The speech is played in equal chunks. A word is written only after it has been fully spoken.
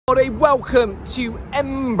Welcome to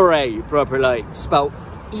Embray, properly spelt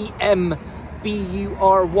E-M-B-U-R-Y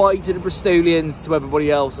to the Bristolians, to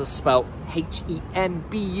everybody else it's spelt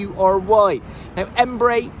H-E-N-B-U-R-Y. Now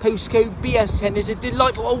Embray, postcode BS10, is a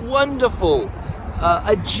delightful, a wonderful,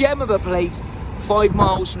 a gem of a place, 5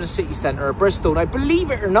 miles from the city centre of Bristol. Now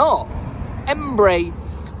believe it or not, Embray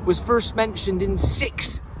was first mentioned in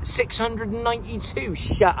 692.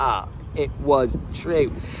 Shut up. It was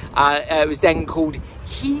true. It was then called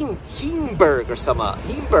Henbury or something.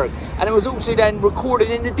 Henbury. And it was also then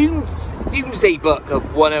recorded in the Doomsday Book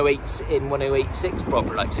of 108 in 1086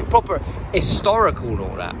 proper, like, so proper historical and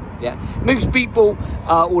all that. Yeah. Most people,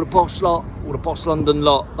 all the posh London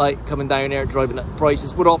lot, like coming down here driving up the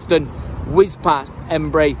prices, would often whiz past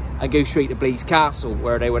Embray and go straight to Blaise Castle,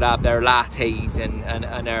 where they would have their lattes and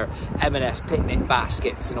their M&S picnic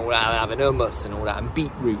baskets and all that, and having hummus and all that, and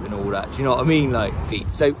beetroot and all that. Do you know what I mean? Like,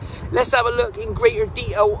 so let's have a look in greater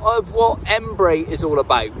detail of what Embray is all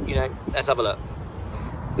about. You know, let's have a look.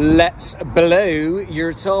 Let's blow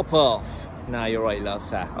your top off. No, you're right, love,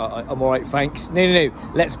 sir. I'm all right, thanks. No.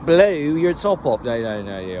 Let's blow your top off. No,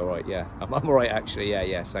 you're all right, yeah. I'm all right, actually,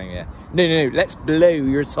 yeah, same, yeah. No. Let's blow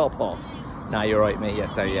your top off. No, you're right, mate. Yeah,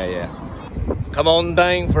 so, yeah. Come on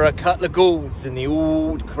down for a couple of golds in the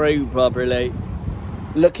old crew, properly.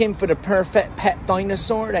 Looking for the perfect pet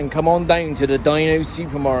dinosaur? Then come on down to the Dino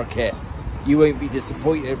supermarket. You won't be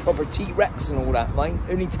disappointed. Proper T-Rex and all that, mate.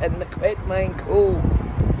 Only 10 quid, man. Cool.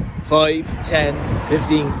 5, 10,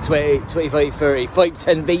 15, 20, 25, 30. 5,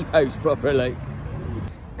 10 V-posts, properly.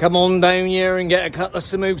 Come on down here and get a couple of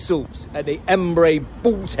samosas at the Embray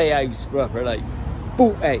Bolte House, properly.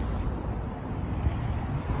 Bolte.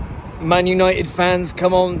 Man United fans,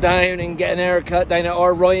 come on down and get an haircut down at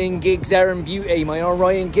our Ryan Giggs Aaron Beauty. Our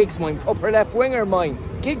Ryan Giggs, mine. Proper left winger, mine.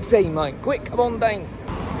 Giggsy, mine. Quick, come on down.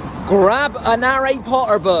 Grab an Harry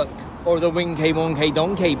Potter book or the Winky Wonky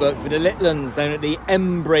Donkey book for the little ones down at the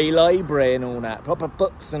Embray Library and all that. Proper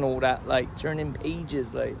books and all that, like turning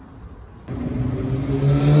pages, like.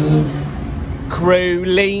 Crow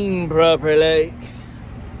Lane, properly.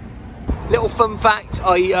 Little fun fact,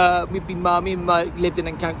 me and my lived in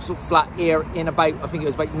a council flat here in about, I think it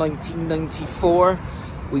was about 1994.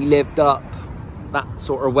 We lived up that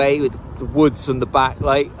sort of way with the woods on the back,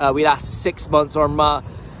 like. We lasted 6 months. Our ma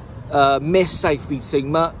missed Southmead so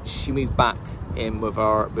much, she moved back in with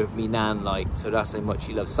me nan, like, so that's how much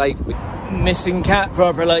she loves Southmead. Missing cat,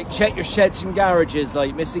 proper, like, check your sheds and garages,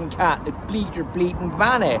 like, missing cat, the bleeding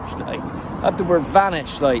vanished, like, I have the word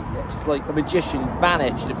vanish, like, it's like a magician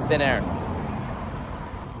vanished in thin air.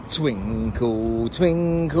 Twinkle,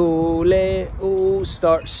 twinkle, little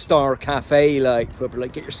star cafe, like, proper,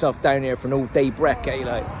 like, get yourself down here for an old day brekkie,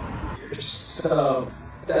 like, get yourself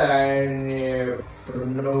down here for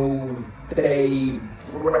an old day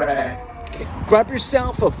brekkie. Grab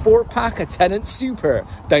yourself a 4-pack of Tenant Super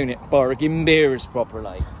down at Bargain Beers, proper,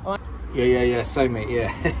 like. Yeah, so mate, yeah.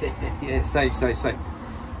 Yeah, so.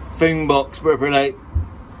 Phone box, proper, like.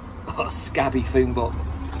 Oh, scabby phone box.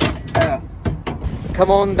 Come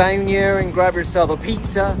on down here and grab yourself a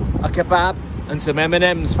pizza, a kebab, and some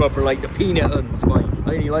M&Ms, proper, like the peanut uns, mate.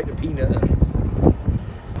 I only like the peanut uns.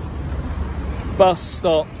 Bus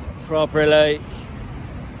stop, proper, like.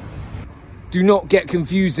 Do not get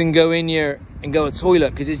confused and go in here and go to a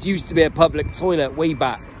toilet, because it used to be a public toilet way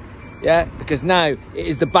back. Yeah, because now it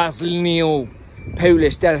is the Basilio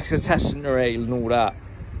Polish delicatessen and all that.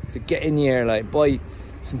 So get in here, like, buy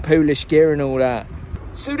some Polish gear and all that.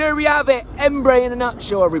 So there we have it, Embray in a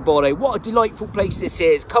nutshell, everybody. What a delightful place this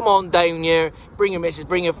is. Come on down here, bring your missus,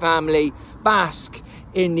 bring your family, bask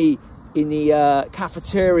in the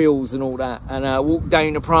cafeterias and all that, and walk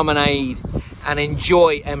down the promenade and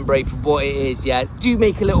enjoy Embray for what it is. Yeah, do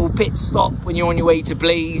make a little pit stop when you're on your way to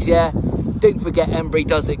Blaise. Yeah, don't forget Embray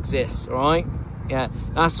does exist. All right, yeah,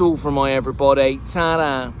 that's all from my everybody.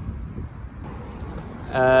 Ta-da.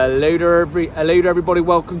 Hello to everybody,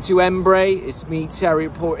 welcome to Embray. It's me, Terry,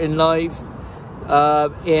 reporting live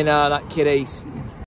in that kiddies.